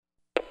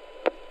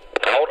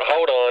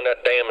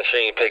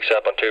machine picks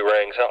up on 2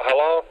 rings.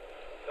 Hello?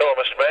 Hello,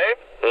 Mr. Mabe.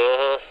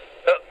 Mm-hmm.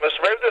 Mr.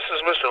 Mabe, this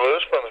is Mr.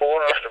 Lewis from the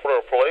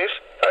Fourble Police.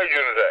 How are you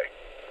doing today?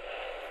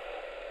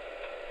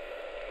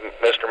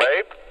 Mr.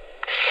 Mabe?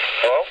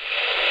 Hello?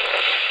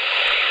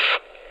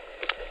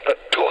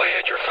 Go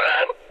ahead, you're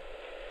fine.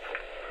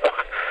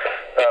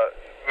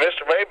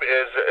 Mr. Mabe,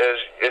 as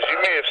you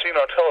may have seen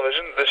on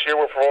television, this year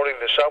we're promoting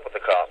the Shop with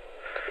the Cop.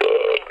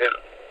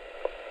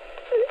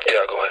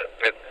 Yeah, go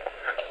ahead.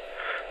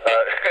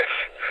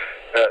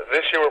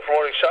 This year we're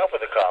promoting Shop with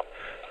the Cop.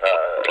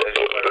 As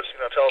you may have seen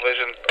on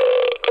television,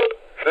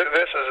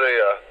 this is a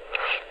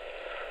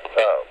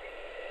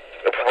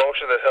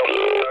promotion that helps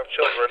have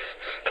children.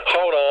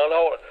 Hold on.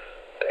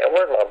 Damn,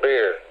 where's my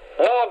beer?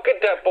 No, get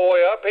that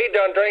boy up. He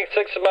done drank 6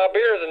 of my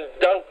beers and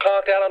done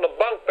conked out on the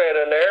bunk bed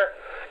in there.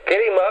 Get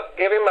him up,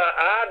 give him my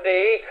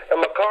ID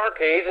and my car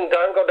keys, and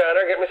tell him go down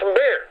there and get me some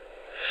beer.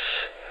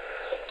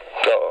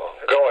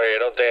 Go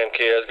ahead, those damn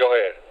kids. Go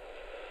ahead.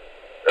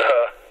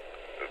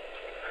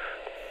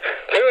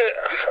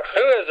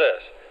 Who is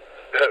this?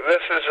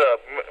 This is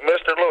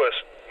Mr. Lewis,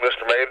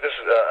 Mr. Mabe. This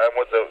is I'm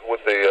with the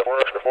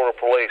Fourble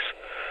Police.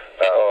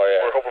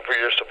 Yeah. We're hoping for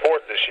your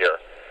support this year.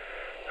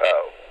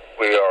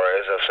 We are,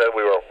 as I've said,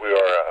 we are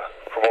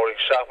promoting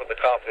Shop with the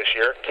Cop this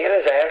year. Get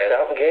his ass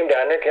up and get him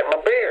down there and get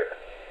my beer.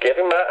 Give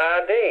him my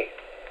ID.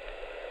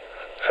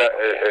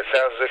 It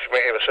sounds as if you may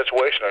have a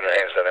situation on your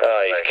hands. Then,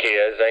 you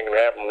kids ain't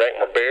gonna have them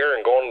drink my beer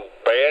and go in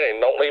bed and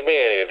don't leave me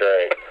any to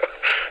drink.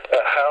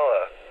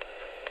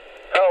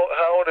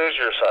 How old is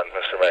your son,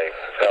 Mr. Mabe?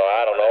 Oh,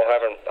 I don't know.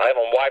 I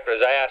haven't wiped his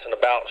ass in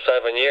about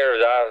 7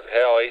 years.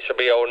 Hell, he should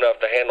be old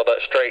enough to handle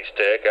that straight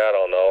stick. I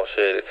don't know.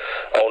 Shit,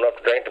 old enough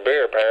to drink the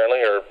beer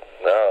apparently, or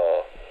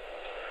no.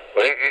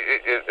 Well,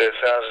 it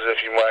sounds as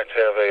if you might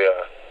have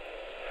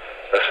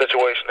a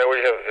situation there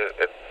where you have.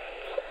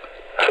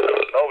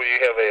 You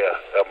have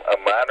a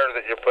minor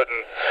that you're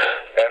putting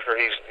after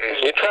he's...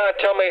 You trying to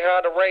tell me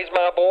how to raise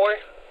my boy?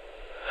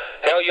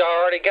 Hell, you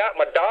already got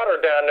my daughter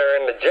down there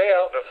in the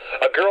jail.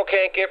 A girl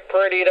can't get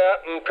prettied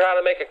up and try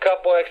to make a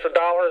couple extra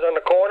dollars on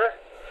the corner?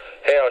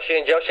 Hell, she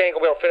ain't gonna be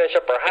able to finish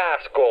up her high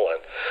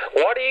schooling.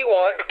 What do you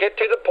want? Get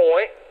to the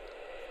point.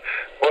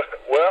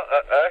 Well,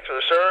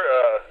 actually, sir,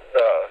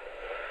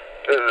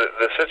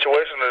 the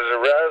situation as it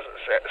arises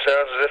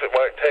sounds as if it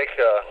might take...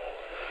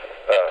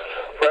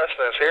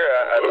 precedence here.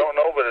 I don't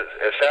know, but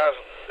it sounds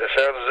as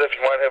if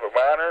you might have a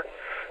minor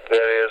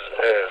that is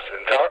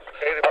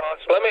intoxicated.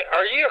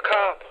 Are you a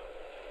cop?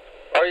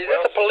 Are you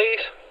the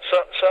police?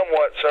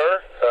 Somewhat,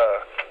 sir.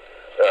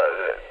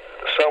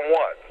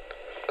 Somewhat.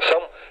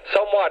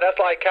 Somewhat. That's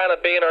like kind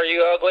of being, are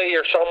you ugly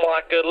or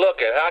somewhat good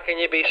looking? How can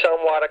you be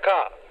somewhat a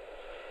cop?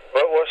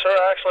 Well, sir,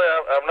 actually,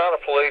 I'm not a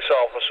police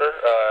officer.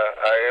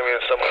 I am in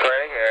some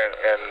training,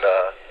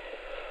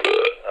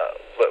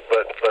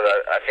 but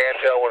I can't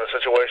tell when a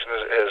situation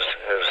is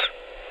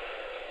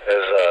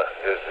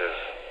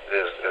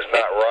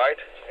not right,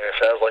 and it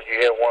sounds like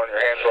you have one in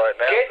your hands right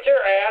now. Get your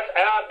ass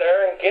out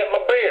there and get my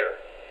beer.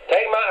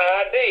 Take my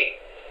ID.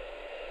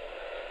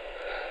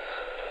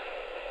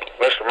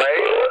 Mr.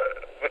 Mabe?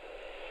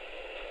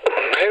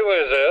 Who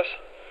is this?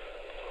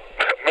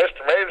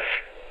 Mr. Mabe?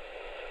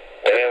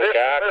 Damn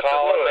guy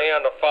calling me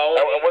on the phone.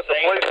 I'm with the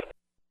police